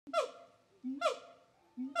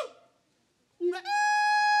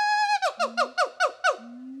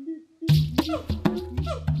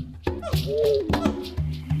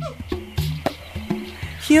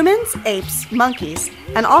Humans, apes, monkeys,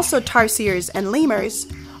 and also tarsiers and lemurs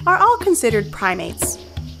are all considered primates.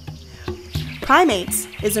 Primates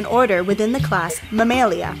is an order within the class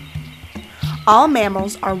Mammalia. All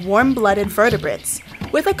mammals are warm-blooded vertebrates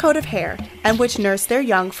with a coat of hair and which nurse their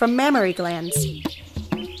young from mammary glands.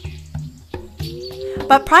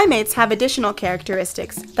 But primates have additional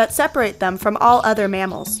characteristics that separate them from all other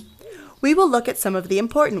mammals. We will look at some of the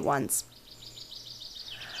important ones.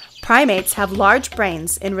 Primates have large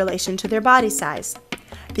brains in relation to their body size.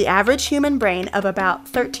 The average human brain of about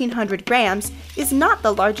 1,300 grams is not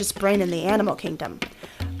the largest brain in the animal kingdom,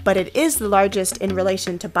 but it is the largest in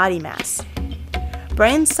relation to body mass.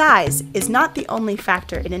 Brain size is not the only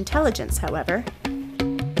factor in intelligence, however.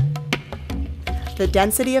 The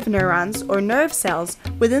density of neurons or nerve cells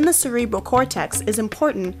within the cerebral cortex is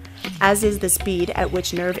important, as is the speed at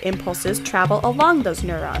which nerve impulses travel along those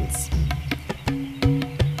neurons.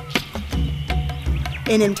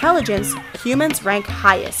 In intelligence, humans rank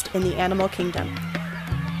highest in the animal kingdom,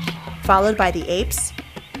 followed by the apes,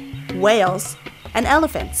 whales, and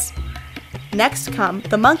elephants. Next come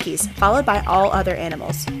the monkeys, followed by all other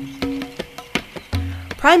animals.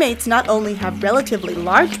 Primates not only have relatively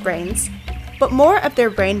large brains, but more of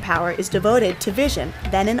their brain power is devoted to vision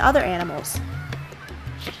than in other animals.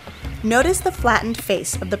 Notice the flattened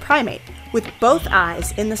face of the primate, with both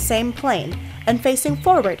eyes in the same plane and facing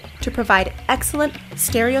forward to provide excellent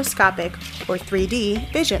stereoscopic or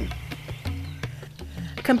 3D vision.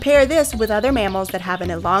 Compare this with other mammals that have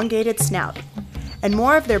an elongated snout and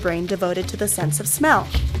more of their brain devoted to the sense of smell.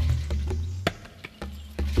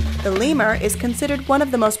 The lemur is considered one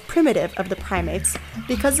of the most primitive of the primates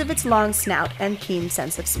because of its long snout and keen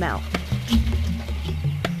sense of smell.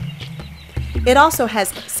 It also has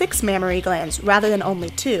 6 mammary glands rather than only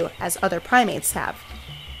 2, as other primates have.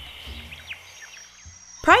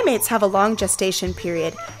 Primates have a long gestation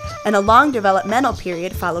period and a long developmental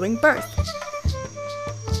period following birth.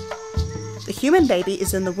 The human baby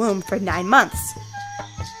is in the womb for 9 months,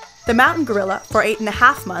 the mountain gorilla for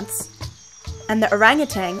 8.5 months, and the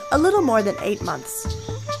orangutan a little more than 8 months.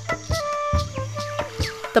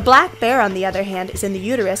 The black bear, on the other hand, is in the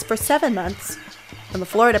uterus for 7 months, and the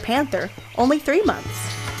Florida panther only 3 months.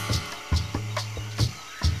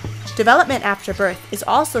 Development after birth is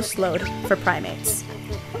also slowed for primates.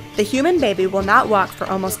 The human baby will not walk for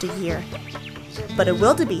almost a year, but a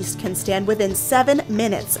wildebeest can stand within 7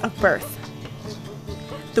 minutes of birth.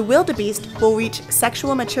 The wildebeest will reach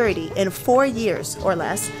sexual maturity in 4 years or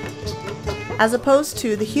less, as opposed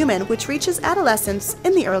to the human, which reaches adolescence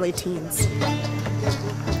in the early teens.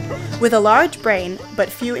 With a large brain but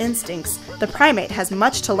few instincts, the primate has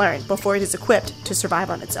much to learn before it is equipped to survive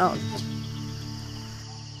on its own.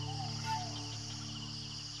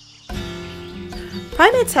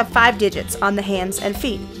 Primates have 5 digits on the hands and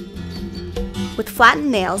feet, with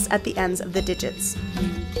flattened nails at the ends of the digits.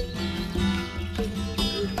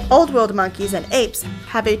 Old World monkeys and apes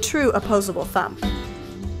have a true opposable thumb.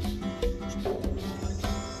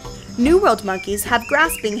 New World monkeys have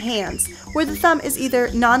grasping hands, where the thumb is either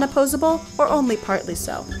non-opposable or only partly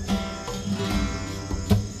so.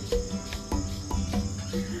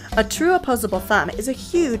 A true opposable thumb is a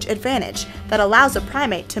huge advantage that allows a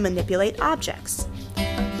primate to manipulate objects.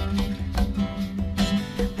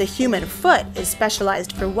 The human foot is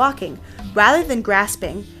specialized for walking rather than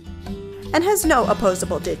grasping and has no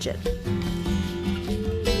opposable digit.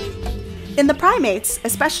 In the primates,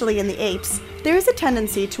 especially in the apes, there is a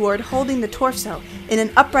tendency toward holding the torso in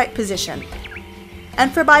an upright position,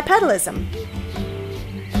 and for bipedalism.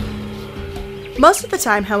 Most of the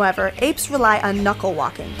time, however, apes rely on knuckle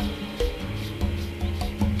walking.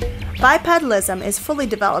 Bipedalism is fully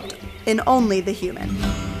developed in only the human.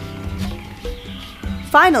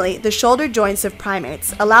 Finally, the shoulder joints of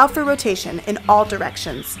primates allow for rotation in all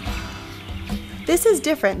directions. This is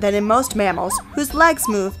different than in most mammals, whose legs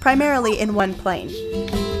move primarily in one plane.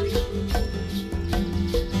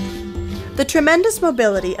 The tremendous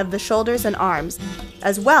mobility of the shoulders and arms,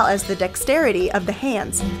 as well as the dexterity of the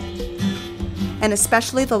hands, and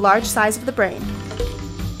especially the large size of the brain,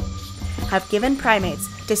 have given primates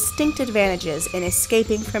distinct advantages in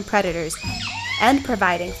escaping from predators and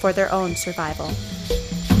providing for their own survival.